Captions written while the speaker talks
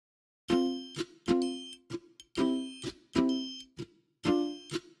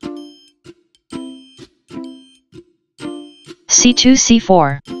c2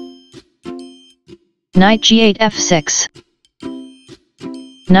 c4. Knight g8 f6.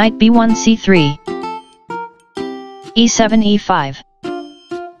 Knight b1 c3. e7 e5.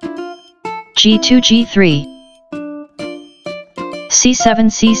 g2 g3. c7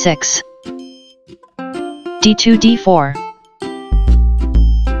 c6. d2 d4.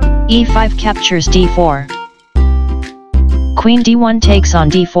 e5 captures d4. Queen d1 takes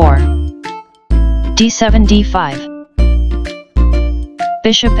on d4. d7 d5.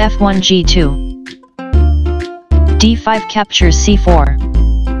 Bishop f1 g2. d5 captures c4.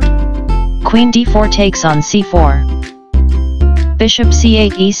 Queen d4 takes on c4. Bishop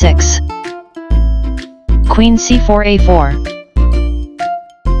c8 e6. Queen c4 a4.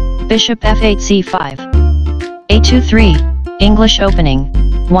 Bishop f8 c5. a2 3. English opening.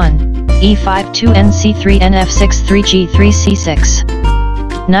 1. e5 2 n c3 n f6 3 g3 c6.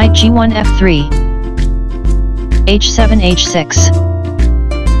 Knight g1 f3. h7 h6.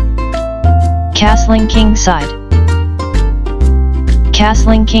 Castling king side.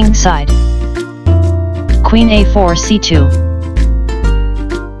 Castling king side. Queen a4 c2.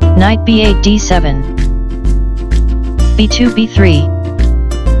 Knight b8 d7. b2 b3.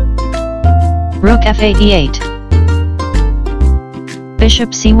 Rook f8 e8. Bishop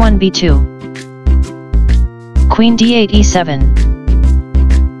c1 b2. Queen d8 e7.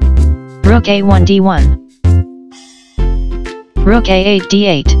 Rook a1 d1. Rook a8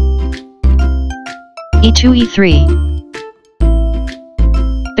 d8. e2 e3.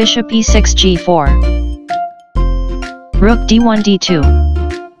 Bishop e6 g4. Rook d1 d2.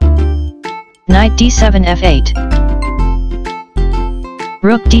 Knight d7 f8.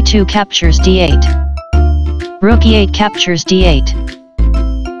 Rook d2 captures d8. Rook e8 captures d8.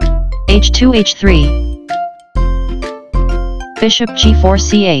 h2 h3. Bishop g4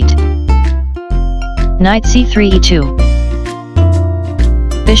 c8. Knight c3 e2.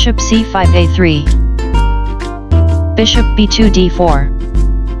 Bishop c5 a3. Bishop b2 d4.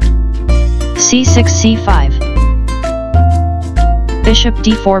 c6 c5. Bishop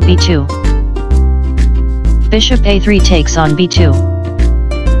d4 b2. Bishop a3 takes on b2.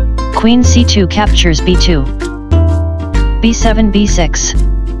 Queen c2 captures b2. b7 b6.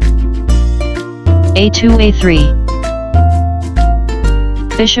 a2 a3.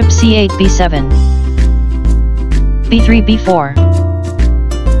 Bishop c8 b7. b3 b4.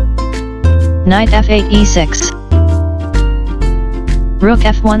 Knight f8 e6. Rook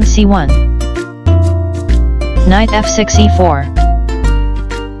f1 c1. Knight f6 e4.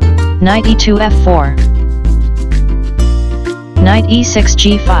 Knight e2 f4. Knight e6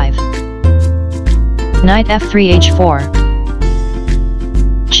 g5. Knight f3 h4.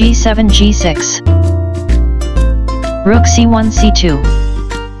 g7 g6. Rook c1 c2.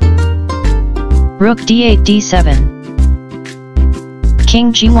 Rook d8 d7.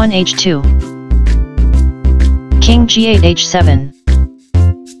 King g1 h2. King g8 h7.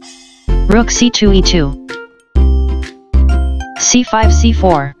 Rook c2 e2. c5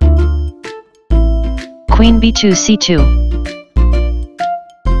 c4. Queen b2 c2.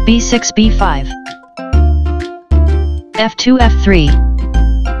 b6 b5. f2 f3.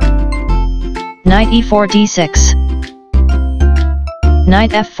 Knight e4 d6.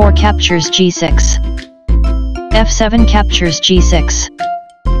 Knight f4 captures g6. f7 captures g6.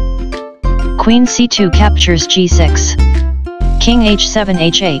 Queen c2 captures g6. King h7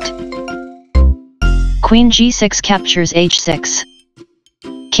 h8. Queen g6 captures h6.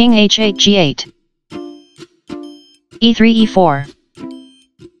 King h8 g8. e3 e4.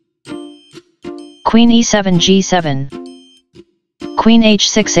 Queen e7 g7. Queen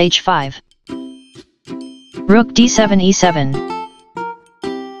h6 h5. Rook d7 e7.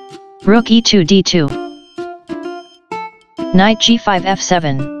 Rook e2 d2. Knight g5 f7.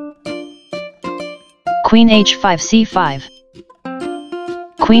 Queen h5 c5.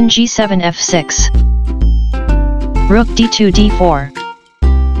 Queen g7 f6. Rook d2 d4.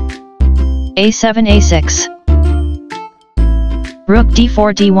 a7 a6. Rook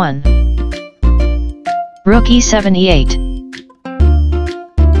d4 d1. Rook e7 e8.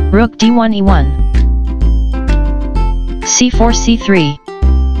 Rook d1 e1. c4 c3.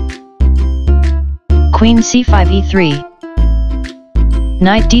 Queen c5 e3.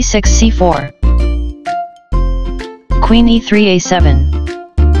 Knight d6 c4. Queen e3 a7.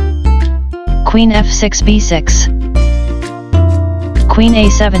 Queen f6 b6. Queen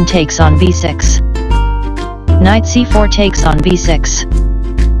a7 takes on b6. Knight c4 takes on b6.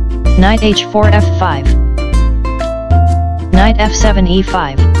 Knight h4 f5. Knight f7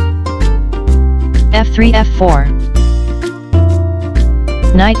 e5. f3 f4.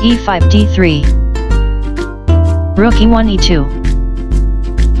 Knight e5 d3. Rook e1 e2.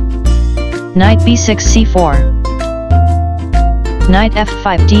 Knight b6 c4. Knight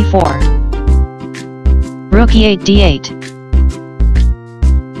f5 d4. Rook e8 d8.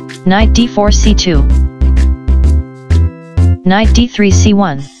 Knight d4 c2. Knight d3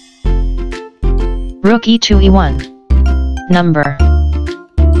 c1. Rook e2 e1. Number.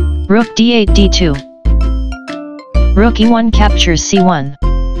 Rook d8 d2. Rook e1 captures c1.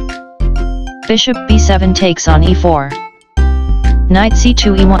 Bishop b7 takes on e4. Knight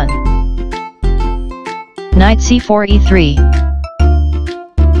c2 e1. Knight c4 e3.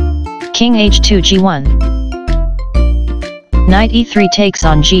 King h2 g1. Knight e3 takes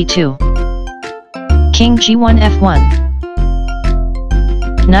on g2. King g1 f1.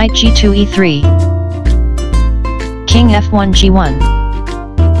 Knight g2 e3. King f1 g1.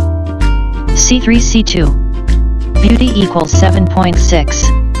 c3 c2. Beauty equals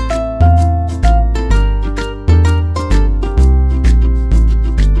 7.6.